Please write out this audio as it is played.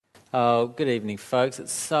Oh, good evening, folks.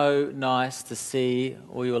 It's so nice to see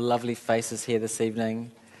all your lovely faces here this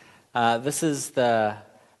evening. This is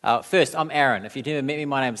first, I'm Aaron. If you've never met me,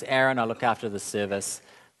 my name's Aaron. I look after the service.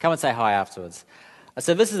 Come and say hi afterwards.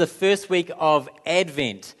 So this is the first week of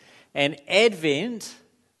Advent. And Advent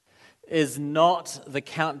is not the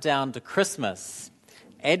countdown to Christmas.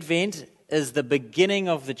 Advent is the beginning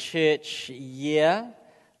of the church year.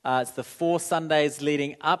 It's the 4 Sundays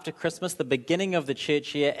leading up to Christmas, the beginning of the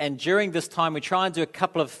church year. And during this time, we try and do a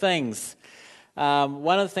couple of things.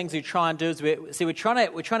 One of the things we try and do is we're trying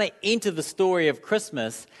to enter the story of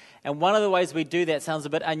Christmas. And one of the ways we do that sounds a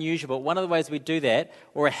bit unusual, but one of the ways we do that,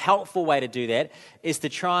 or a helpful way to do that, is to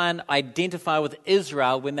try and identify with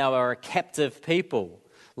Israel when they were a captive people,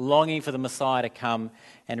 longing for the Messiah to come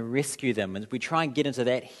and rescue them. And we try and get into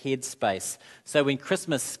that headspace. So when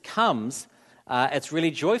Christmas comes, it's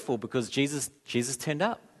really joyful because Jesus turned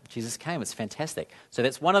up. Jesus came. It's fantastic. So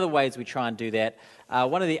that's one of the ways we try and do that.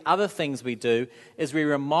 One of the other things we do is we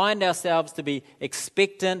remind ourselves to be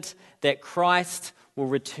expectant that Christ will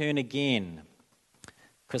return again.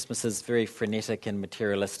 Christmas is very frenetic and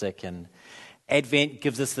materialistic, and Advent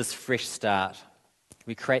gives us this fresh start.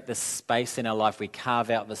 We create this space in our life. We carve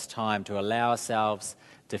out this time to allow ourselves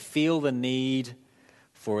to feel the need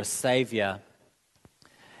for a Saviour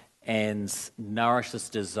and nourish this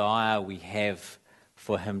desire we have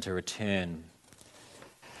for him to return.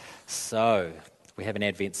 So, we have an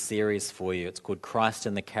Advent series for you. It's called Christ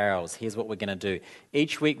in the Carols. Here's what we're going to do.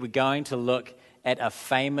 Each week we're going to look at a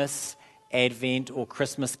famous Advent or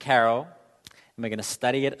Christmas carol, and we're going to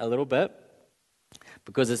study it a little bit,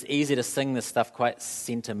 because it's easy to sing this stuff quite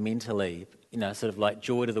sentimentally. You know, sort of like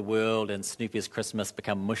Joy to the World and Snoopy's Christmas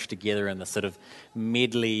become mushed together in this sort of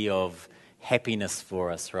medley of happiness for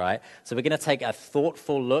us, right? So we're going to take a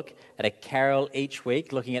thoughtful look at a carol each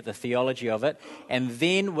week, looking at the theology of it, and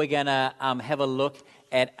then we're going to have a look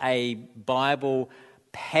at a Bible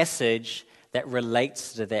passage that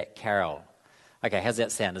relates to that carol. Okay, how's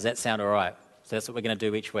that sound? Does that sound all right? So that's what we're going to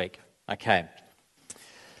do each week. Okay.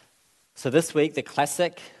 So this week, the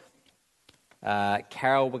classic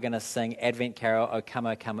carol we're going to sing, Advent carol, O Come,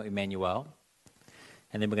 Emmanuel,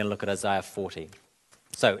 and then we're going to look at Isaiah 40.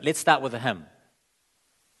 So let's start with the hymn.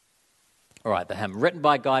 All right, the hymn, written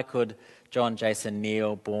by a guy called John Jason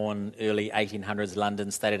Neal, born early 1800s,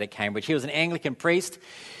 London, studied at Cambridge. He was an Anglican priest.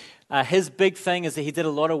 His big thing is that he did a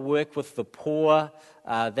lot of work with the poor.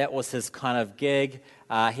 That was his kind of gig.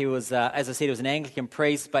 He was, as I said, he was an Anglican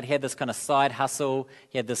priest, but he had this kind of side hustle.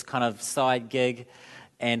 He had this kind of side gig.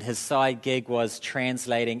 And his side gig was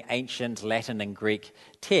translating ancient Latin and Greek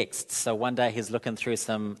texts. So one day he's looking through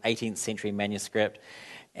some 18th century manuscript,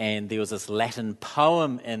 and there was this Latin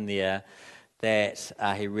poem in there that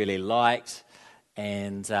he really liked.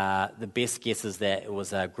 And the best guess is that it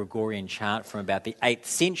was a Gregorian chant from about the 8th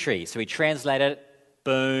century. So he translated it,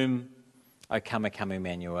 boom, O Come,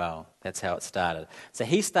 Emmanuel. That's how it started. So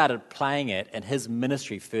he started playing it in his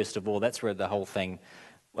ministry first of all. That's where the whole thing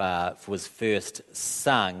was first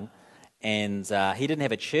sung, and he didn't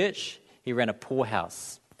have a church, he ran a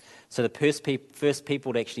poorhouse. So the first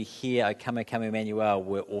people to actually hear O Come, Emmanuel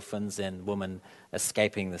were orphans and women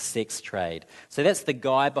escaping the sex trade. So that's the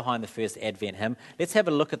guy behind the first Advent hymn. Let's have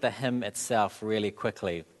a look at the hymn itself really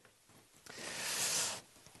quickly.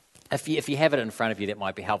 If you have it in front of you, that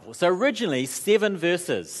might be helpful. So originally, 7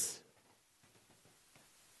 verses.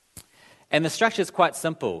 And the structure is quite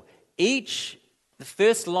simple. The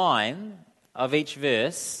first line of each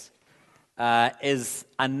verse is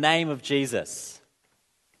a name of Jesus.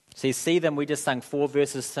 So you see them, we just sung 4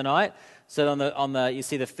 verses tonight. So on the you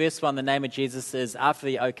see the first one, the name of Jesus is after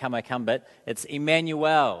the O come bit, it's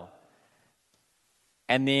Emmanuel.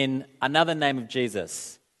 And then another name of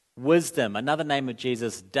Jesus, Wisdom, another name of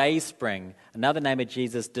Jesus, Dayspring, another name of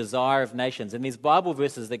Jesus, Desire of Nations. And there's Bible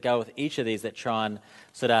verses that go with each of these that try and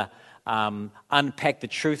sort of unpack the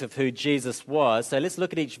truth of who Jesus was. So let's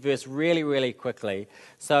look at each verse really, really quickly.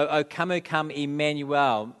 So, O come,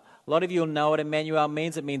 Emmanuel. A lot of you will know what Emmanuel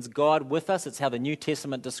means. It means God with us. It's how the New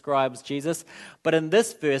Testament describes Jesus. But in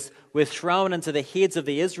this verse, we're thrown into the heads of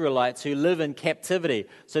the Israelites who live in captivity.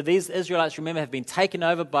 So these Israelites, remember, have been taken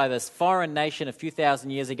over by this foreign nation a few thousand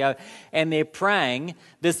years ago, and they're praying,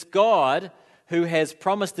 this God who has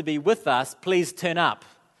promised to be with us, please turn up.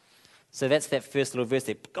 So that's that first little verse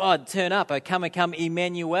there. God, turn up. O come,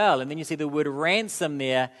 Emmanuel. And then you see the word ransom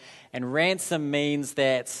there. And ransom means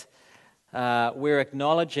that we're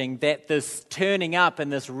acknowledging that this turning up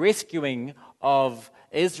and this rescuing of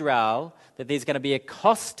Israel, that there's going to be a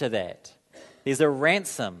cost to that. There's a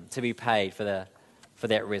ransom to be paid for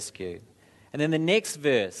that rescue. And then the next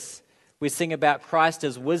verse, We sing about Christ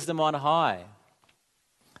as wisdom on high.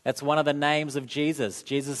 That's one of the names of Jesus.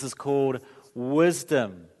 Jesus is called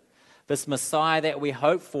wisdom. This Messiah that we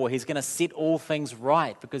hope for, he's going to set all things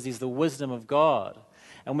right because he's the wisdom of God.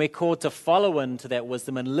 And we're called to follow into that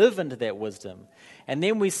wisdom and live into that wisdom. And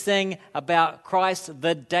then we sing about Christ,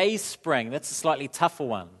 the day spring. That's a slightly tougher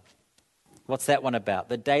one. What's that one about?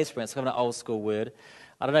 The day spring. It's kind of an old school word.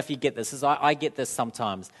 I don't know if you get this. I get this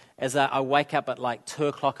sometimes. As I wake up at like 2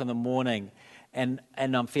 o'clock in the morning and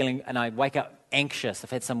I'm feeling, and I wake up anxious.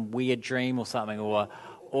 I've had some weird dream or something, or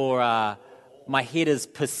my head is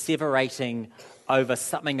perseverating over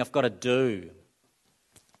something I've got to do,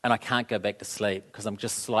 and I can't go back to sleep because I'm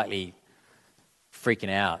just slightly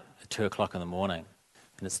freaking out at 2 o'clock in the morning,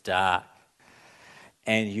 and it's dark,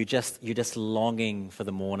 and you're just longing for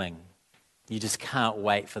the morning. You just can't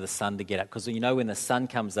wait for the sun to get up, because you know when the sun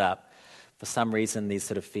comes up, for some reason these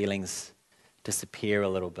sort of feelings disappear a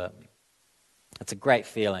little bit. It's a great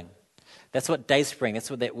feeling. That's what day spring, that's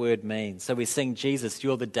what that word means. So we sing, Jesus,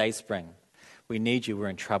 you're the day spring. We need you, we're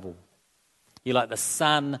in trouble. You're like the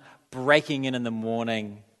sun breaking in the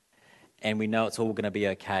morning, and we know it's all going to be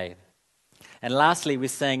okay. And lastly, we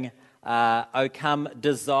sing, O come,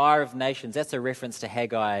 desire of nations. That's a reference to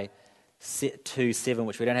Haggai 2:7,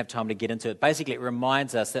 which we don't have time to get into. It basically, it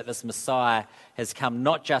reminds us that this Messiah has come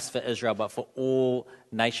not just for Israel, but for all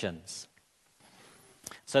nations.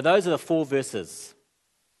 So those are the 4 verses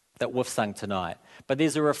that we've sung tonight. But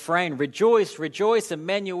there's a refrain, rejoice, rejoice,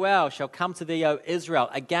 Emmanuel shall come to thee, O Israel.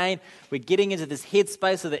 Again, we're getting into this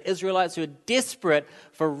headspace of the Israelites who are desperate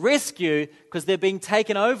for rescue because they're being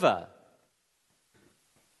taken over.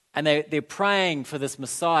 And they're praying for this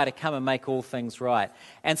Messiah to come and make all things right.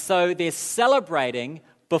 And so they're celebrating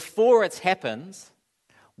before it happens,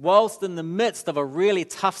 whilst in the midst of a really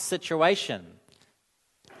tough situation.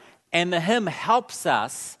 And the hymn helps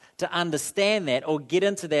us to understand that or get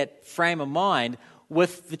into that frame of mind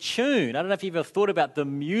with the tune. I don't know if you've ever thought about the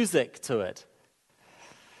music to it.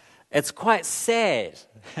 It's quite sad.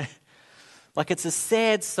 Like it's a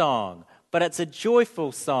sad song, but it's a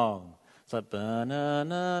joyful song. It's like,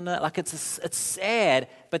 ba-na-na-na. Like it's sad,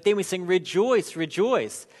 but then we sing rejoice,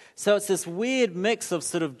 rejoice. So it's this weird mix of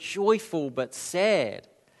sort of joyful but sad.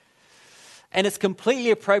 And it's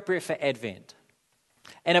completely appropriate for Advent.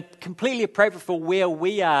 And completely appropriate for where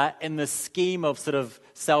we are in the scheme of sort of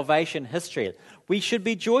salvation history. We should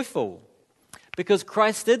be joyful because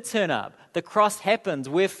Christ did turn up. The cross happened.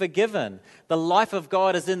 We're forgiven. The life of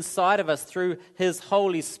God is inside of us through His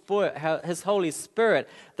Holy Spirit.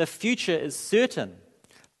 The future is certain.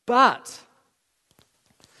 So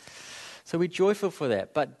we're joyful for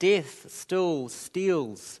that. But death still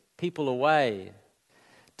steals people away.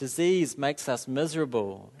 Disease makes us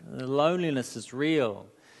miserable. Loneliness is real.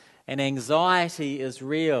 And anxiety is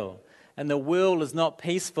real. And the world is not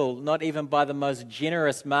peaceful, not even by the most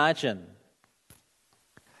generous margin.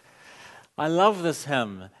 I love this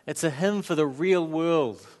hymn. It's a hymn for the real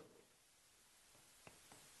world.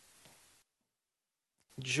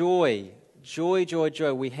 Joy, joy, joy,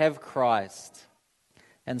 joy. We have Christ.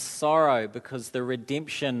 And sorrow because the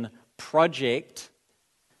redemption project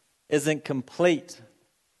isn't complete.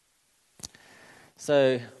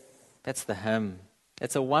 So that's the hymn.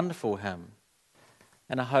 It's a wonderful hymn.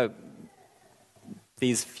 And I hope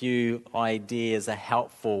these few ideas are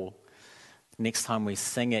helpful next time we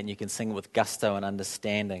sing it, and you can sing it with gusto and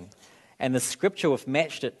understanding. And the scripture we've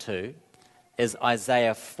matched it to is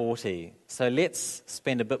Isaiah 40. So let's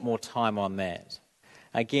spend a bit more time on that.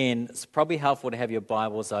 Again, it's probably helpful to have your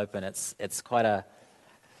Bibles open. There's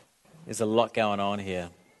a lot going on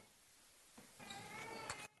here.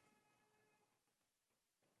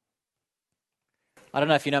 I don't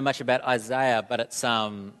know if you know much about Isaiah, but it's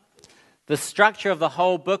the structure of the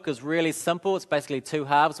whole book is really simple. It's basically 2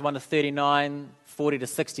 halves, 1 to 39, 40 to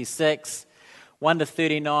 66. 1 to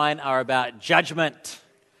 39 are about judgment.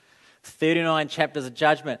 39 chapters of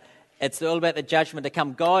judgment. It's all about the judgment to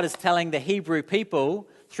come. God is telling the Hebrew people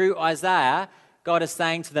through Isaiah, God is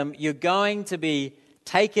saying to them, you're going to be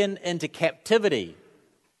taken into captivity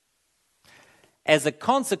as a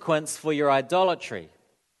consequence for your idolatry.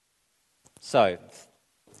 So,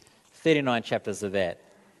 39 chapters of that.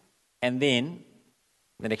 And then,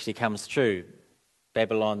 it actually comes true.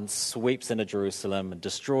 Babylon sweeps into Jerusalem and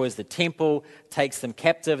destroys the temple, takes them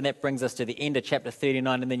captive, and that brings us to the end of chapter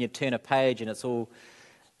 39, and then you turn a page and it's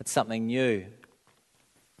something new.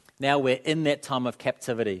 Now we're in that time of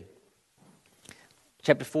captivity.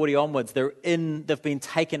 Chapter 40 onwards, they've been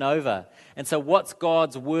taken over. And so what's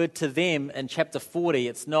God's word to them in chapter 40?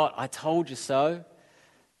 It's not, I told you so.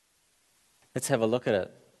 Let's have a look at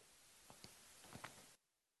it.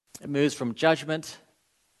 It moves from judgment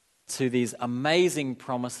to these amazing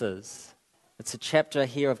promises. It's a chapter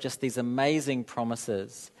here of just these amazing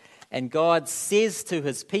promises. And God says to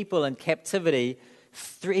his people in captivity,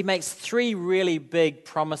 he makes three really big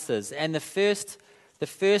promises. And the first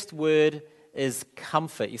word is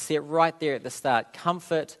comfort. You see it right there at the start.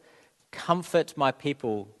 Comfort my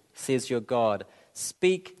people, says your God.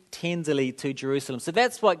 Speak tenderly to Jerusalem. So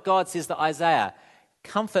that's what God says to Isaiah.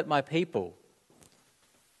 Comfort my people.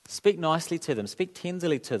 Speak nicely to them. Speak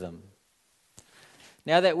tenderly to them.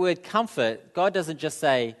 Now that word comfort, God doesn't just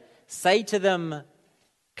say to them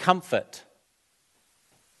comfort.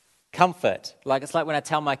 Comfort. Like it's like when I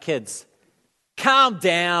tell my kids, calm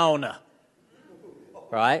down.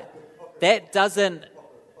 Right? That doesn't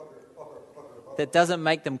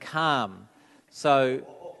make them calm. So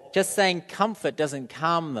just saying comfort doesn't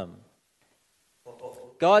calm them.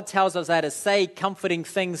 God tells us how to say comforting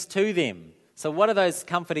things to them. So what are those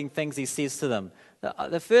comforting things he says to them?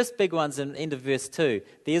 The first big one's in the end of verse 2.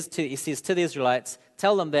 He says to the Israelites,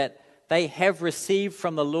 tell them that they have received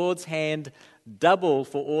from the Lord's hand double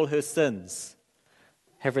for all her sins.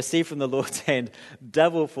 Have received from the Lord's hand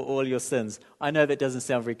double for all your sins. I know that doesn't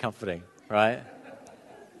sound very comforting, right?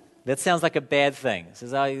 That sounds like a bad thing. It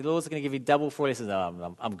says, the Lord's going to give you double for all your sins.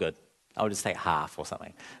 Oh, I'm good. I'll just take half or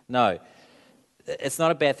something. No, it's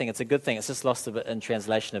not a bad thing. It's a good thing. It's just lost a bit in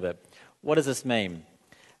translation a bit. What does this mean?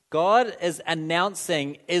 God is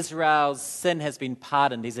announcing Israel's sin has been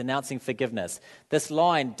pardoned. He's announcing forgiveness. This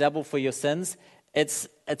line, double for your sins, it's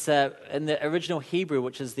in the original Hebrew,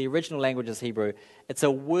 which is the original language is Hebrew, it's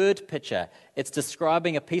a word picture. It's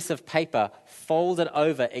describing a piece of paper folded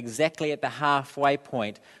over exactly at the halfway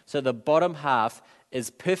point. So the bottom half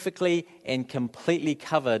is perfectly and completely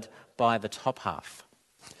covered by the top half.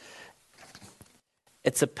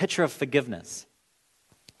 It's a picture of forgiveness.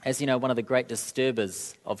 As you know, one of the great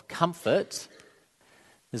disturbers of comfort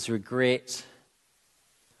is regret,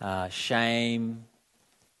 shame,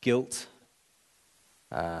 guilt.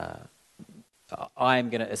 I am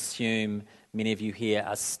going to assume many of you here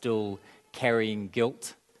are still carrying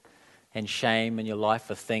guilt and shame in your life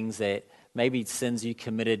for things that maybe sins you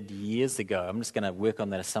committed years ago. I'm just going to work on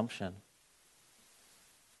that assumption.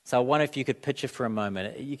 So I wonder if you could picture for a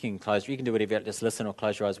moment. You can do whatever you like, just listen or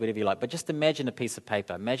close your eyes, whatever you like. But just imagine a piece of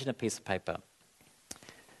paper. Imagine a piece of paper.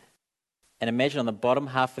 And imagine on the bottom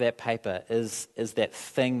half of that paper is that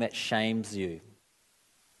thing that shames you.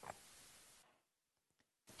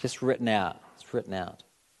 Just written out. It's written out.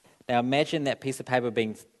 Now imagine that piece of paper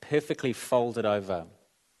being perfectly folded over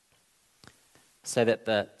so that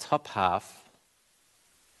the top half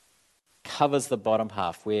covers the bottom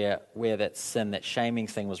half where that sin, that shaming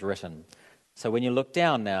thing was written. So when you look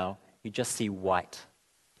down now, you just see white.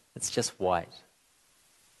 It's just white.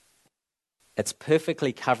 It's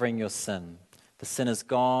perfectly covering your sin. The sin is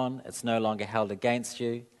gone. It's no longer held against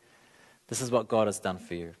you. This is what God has done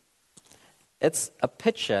for you. It's a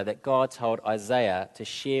picture that God told Isaiah to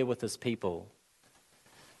share with his people.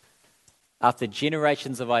 After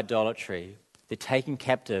generations of idolatry, they're taken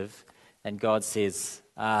captive, and God says,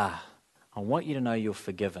 I want you to know you're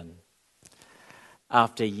forgiven.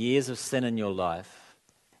 After years of sin in your life,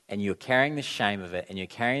 and you're carrying the shame of it, and you're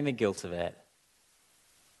carrying the guilt of it,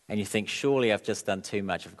 and you think, surely I've just done too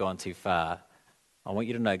much, I've gone too far. I want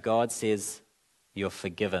you to know God says you're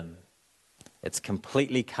forgiven. It's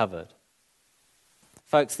completely covered.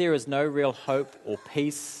 Folks, there is no real hope or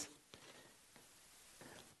peace,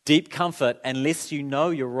 deep comfort, unless you know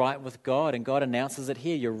you're right with God, and God announces it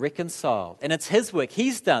here. You're reconciled. And it's his work.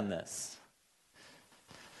 He's done this.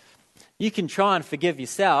 You can try and forgive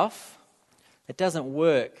yourself. It doesn't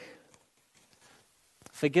work.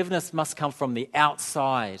 Forgiveness must come from the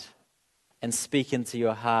outside and speak into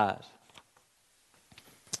your heart.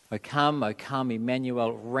 O come,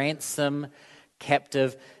 Emmanuel, ransom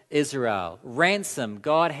captive Israel. Ransom.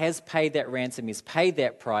 God has paid that ransom. He's paid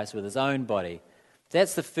that price with his own body.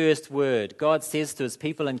 That's the first word. God says to his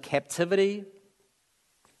people in captivity,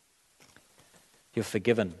 you're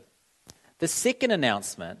forgiven. The second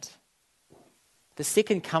announcement, the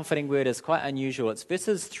second comforting word is quite unusual. It's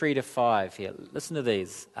verses 3 to 5 here. Listen to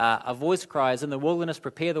these. A voice cries, in the wilderness,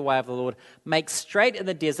 prepare the way of the Lord. Make straight in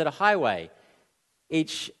the desert a highway.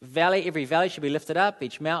 Every valley shall be lifted up.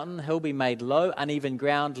 Each mountain, hill be made low. Uneven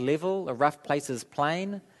ground level. A rough places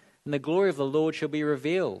plain. And the glory of the Lord shall be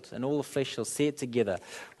revealed, and all the flesh shall see it together.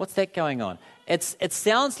 What's that going on? It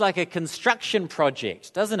sounds like a construction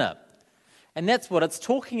project, doesn't it? And that's what it's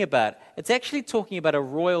talking about. It's actually talking about a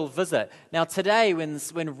royal visit. Now today,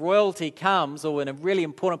 when royalty comes, or when really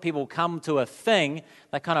important people come to a thing,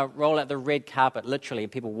 they kind of roll out the red carpet, literally,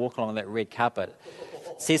 and people walk along that red carpet.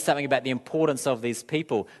 says something about the importance of these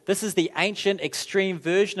people. This is the ancient extreme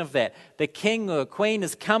version of that. The king or queen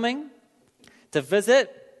is coming to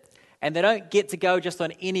visit, and they don't get to go just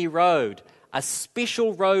on any road. A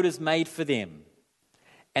special road is made for them.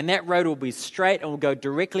 And that road will be straight and will go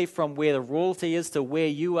directly from where the royalty is to where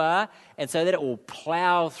you are, and so that it will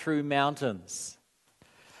plow through mountains.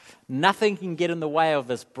 Nothing can get in the way of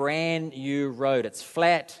this brand new road. It's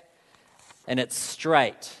flat and it's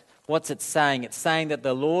straight. What's it saying? It's saying that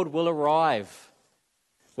the Lord will arrive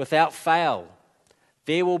without fail.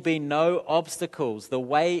 There will be no obstacles. The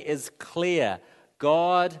way is clear.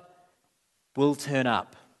 God will turn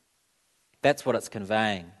up. That's what it's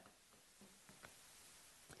conveying.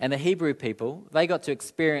 And the Hebrew people, they got to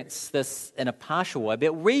experience this in a partial way,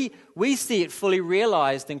 but we see it fully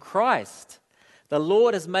realized in Christ. The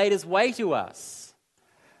Lord has made his way to us.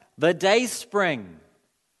 The day spring.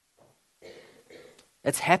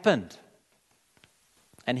 It's happened.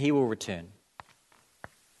 And he will return.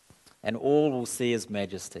 And all will see his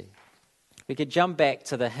majesty. We could jump back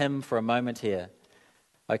to the hymn for a moment here.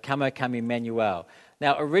 O come, Emmanuel.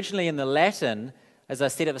 Now, originally in the Latin, as I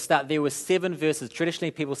said at the start, there were 7 verses.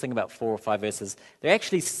 Traditionally, people sing about 4 or 5 verses. There are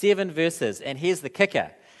actually 7 verses, and here's the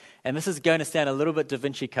kicker. And this is going to sound a little bit Da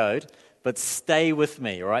Vinci Code, but stay with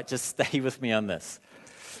me, all right? Just stay with me on this.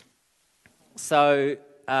 So,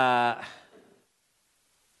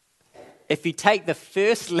 if you take the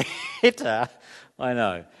first letter, I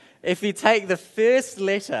know. If you take the first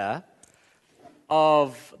letter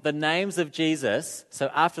of the names of Jesus,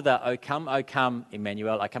 so after the O come,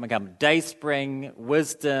 Emmanuel, O come, Dayspring,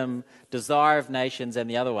 Wisdom, Desire of Nations, and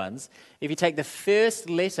the other ones, if you take the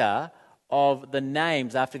first letter of the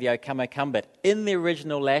names after the O come bit, in the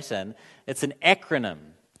original Latin, it's an acronym.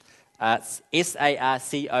 It's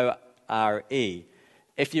SARCORE.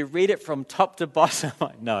 If you read it from top to bottom,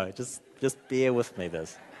 no, just bear with me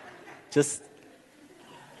this.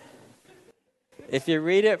 If you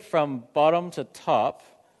read it from bottom to top,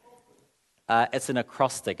 it's an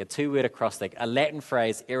acrostic, a 2-word acrostic, a Latin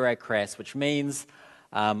phrase, ero cras, which means,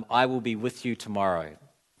 I will be with you tomorrow.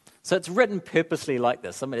 So it's written purposely like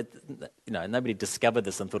this. I mean, nobody discovered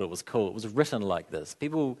this and thought it was cool. It was written like this.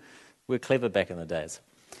 People were clever back in the days.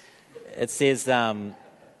 It says,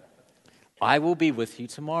 I will be with you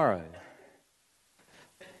tomorrow.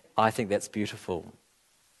 I think that's beautiful.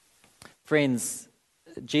 Friends,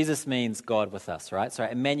 Jesus means God with us, right? So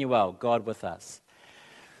Emmanuel, God with us,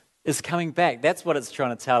 is coming back. That's what it's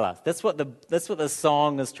trying to tell us. That's what the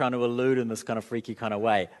song is trying to allude in this kind of freaky kind of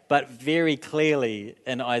way. But very clearly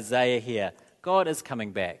in Isaiah here, God is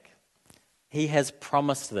coming back. He has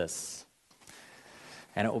promised this.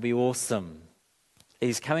 And it will be awesome.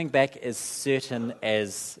 He's coming back as certain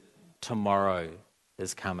as tomorrow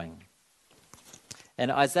is coming.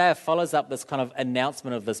 And Isaiah follows up this kind of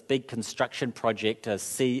announcement of this big construction project to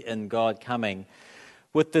see in God coming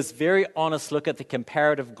with this very honest look at the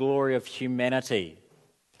comparative glory of humanity.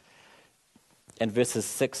 In verses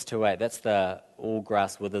 6 to 8, that's the all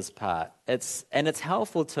grass withers part. It's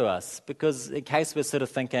helpful to us because in case we're sort of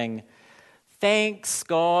thinking, thanks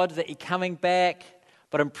God that you're coming back,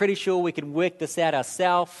 but I'm pretty sure we can work this out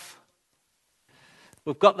ourselves.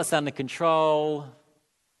 We've got this under control.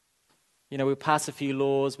 We pass a few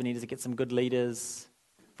laws. We need to get some good leaders.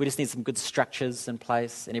 We just need some good structures in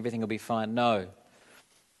place and everything will be fine. No.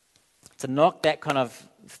 To knock that kind of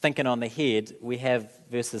thinking on the head, we have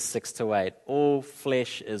verses 6 to 8. All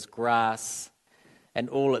flesh is grass, and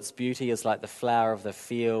all its beauty is like the flower of the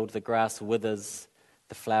field. The grass withers,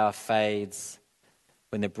 the flower fades.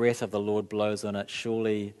 When the breath of the Lord blows on it,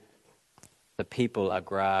 surely the people are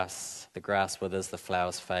grass. The grass withers, the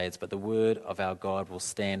flowers fades, but the word of our God will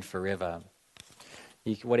stand forever.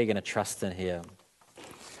 What are you going to trust in here?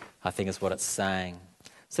 I think is what it's saying.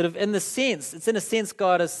 Sort of in a sense,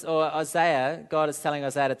 God is telling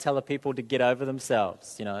Isaiah to tell the people to get over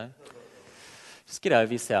themselves, Just get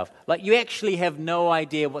over yourself. Like, you actually have no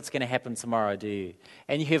idea what's going to happen tomorrow, do you?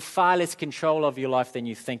 And you have far less control of your life than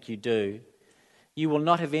you think you do. You will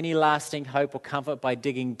not have any lasting hope or comfort by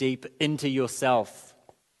digging deep into yourself.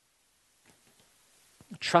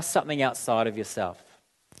 Trust something outside of yourself.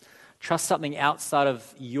 Trust something outside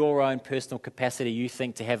of your own personal capacity you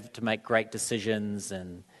think to have to make great decisions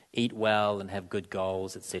and eat well and have good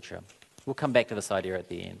goals, etc. We'll come back to this idea at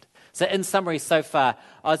the end. So in summary so far,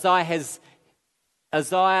 Isaiah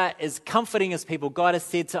is comforting his people. God has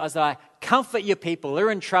said to Isaiah, comfort your people. They're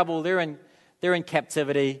in trouble. They're in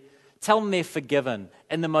captivity. Tell them they're forgiven.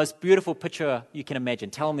 In the most beautiful picture you can imagine.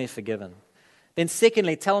 Tell them they're forgiven. Then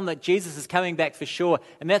secondly, tell them that Jesus is coming back for sure.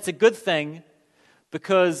 And that's a good thing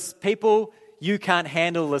because people, you can't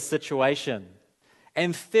handle this situation.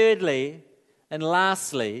 And thirdly, and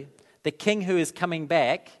lastly, the king who is coming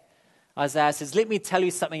back, Isaiah says, let me tell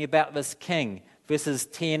you something about this king. Verses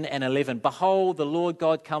 10 and 11. Behold, the Lord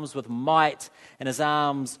God comes with might, and his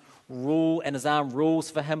arm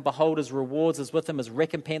rules for him. Behold, his rewards is with him, his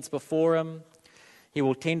recompense before him. He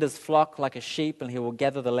will tend his flock like a sheep, and he will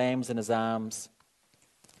gather the lambs in his arms.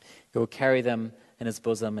 He will carry them in his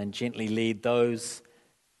bosom and gently lead those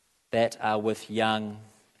that are with young.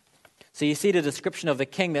 So you see the description of the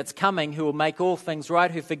king that's coming, who will make all things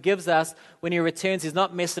right, who forgives us when he returns. He's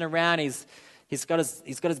not messing around. He's got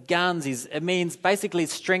his guns. It means basically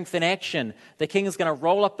strength in action. The king is going to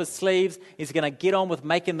roll up his sleeves. He's going to get on with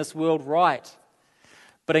making this world right.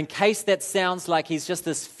 But in case that sounds like he's just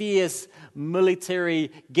this fierce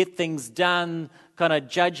military, get things done, kind of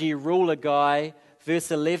judgy ruler guy,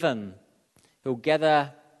 verse 11, he'll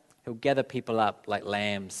gather people up like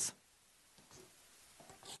lambs,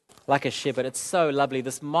 like a shepherd. It's so lovely.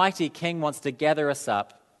 This mighty king wants to gather us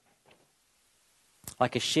up.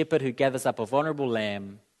 Like a shepherd who gathers up a vulnerable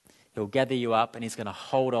lamb, he'll gather you up and he's going to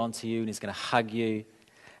hold on to you and he's going to hug you.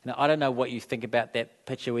 And I don't know what you think about that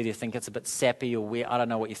picture, whether you think it's a bit sappy or weird. I don't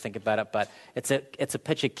know what you think about it, but it's a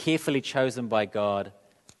picture carefully chosen by God.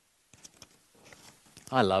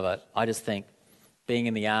 I love it. I just think being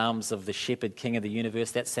in the arms of the shepherd king of the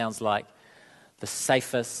universe, that sounds like the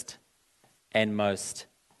safest and most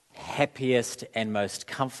happiest and most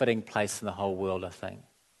comforting place in the whole world, I think.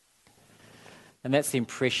 And that's the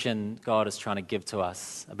impression God is trying to give to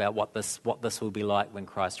us about what this will be like when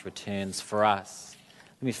Christ returns for us.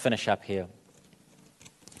 Let me finish up here.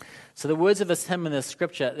 So the words of this hymn in this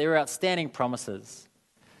scripture, they're outstanding promises.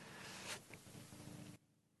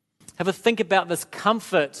 Have a think about this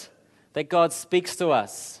comfort that God speaks to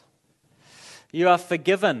us. You are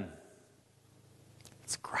forgiven.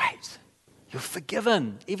 It's great. You're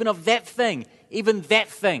forgiven. Even of that thing. Even that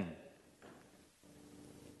thing.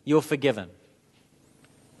 You're forgiven.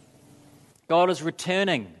 God is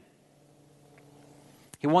returning.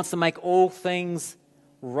 He wants to make all things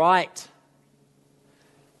right.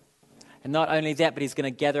 And not only that, but he's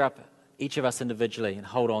going to gather up each of us individually and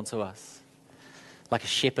hold on to us like a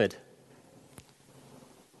shepherd.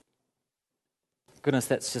 Goodness,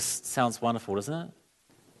 that just sounds wonderful, doesn't it?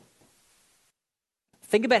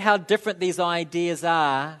 Think about how different these ideas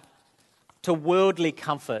are to worldly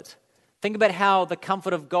comfort. Think about how the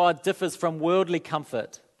comfort of God differs from worldly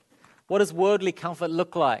comfort. What does worldly comfort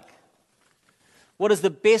look like? What is the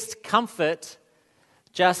best comfort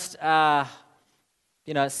just,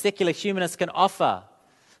 secular humanists can offer?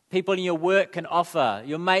 People in your work can offer.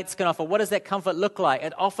 Your mates can offer. What does that comfort look like?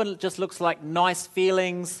 It often just looks like nice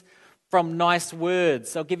feelings from nice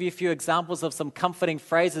words. I'll give you a few examples of some comforting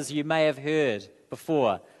phrases you may have heard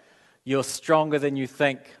before. You're stronger than you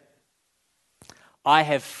think. I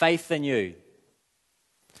have faith in you.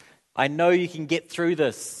 I know you can get through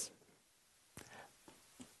this.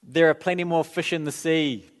 There are plenty more fish in the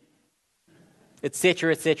sea,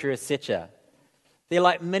 etc., etc., etc. They're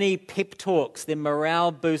like mini pep talks. They're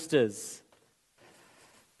morale boosters.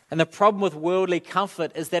 And the problem with worldly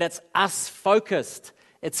comfort is that it's us focused.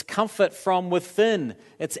 It's comfort from within.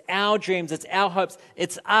 It's our dreams. It's our hopes.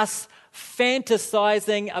 It's us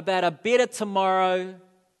fantasizing about a better tomorrow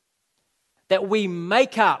that we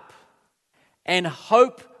make up and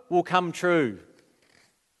hope will come true.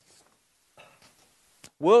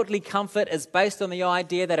 Worldly comfort is based on the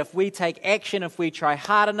idea that if we take action, if we try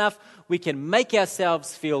hard enough, we can make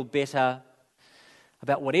ourselves feel better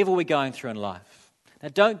about whatever we're going through in life. Now,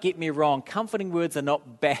 don't get me wrong. Comforting words are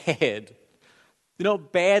not bad. They're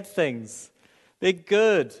not bad things. They're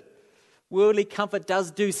good. Worldly comfort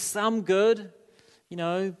does do some good.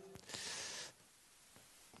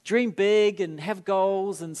 Dream big and have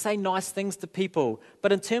goals and say nice things to people.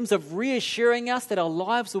 But in terms of reassuring us that our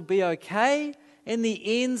lives will be okay, in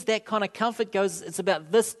the end, that kind of comfort it's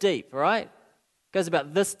about this deep, right? It goes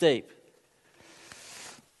about this deep.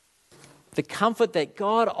 The comfort that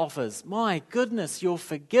God offers, my goodness, you're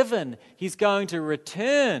forgiven. He's going to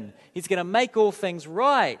return. He's going to make all things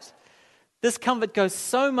right. This comfort goes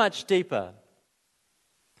so much deeper.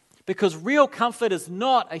 Because real comfort is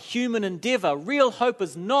not a human endeavor. Real hope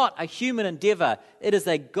is not a human endeavor. It is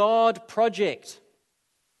a God project.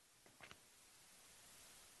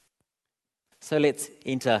 So let's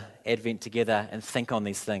enter Advent together and think on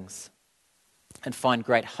these things and find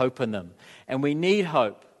great hope in them. And we need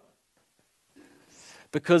hope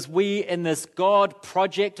because we, in this God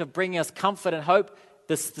project of bringing us comfort and hope,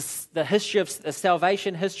 the history of the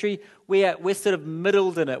salvation history, we're sort of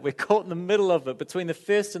middled in it. We're caught in the middle of it between the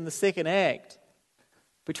first and the second act.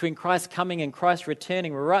 Between Christ coming and Christ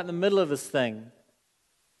returning. We're right in the middle of this thing.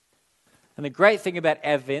 And the great thing about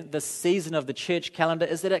Advent, this season of the church calendar,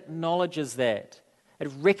 is that it acknowledges that. It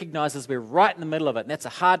recognizes we're right in the middle of it, and that's a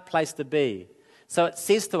hard place to be. So it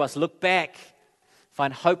says to us, look back,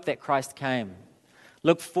 find hope that Christ came.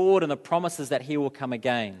 Look forward in the promises that he will come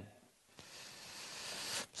again.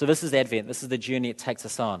 So this is Advent. This is the journey it takes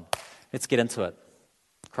us on. Let's get into it.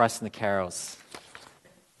 Christ in the carols.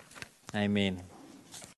 Amen.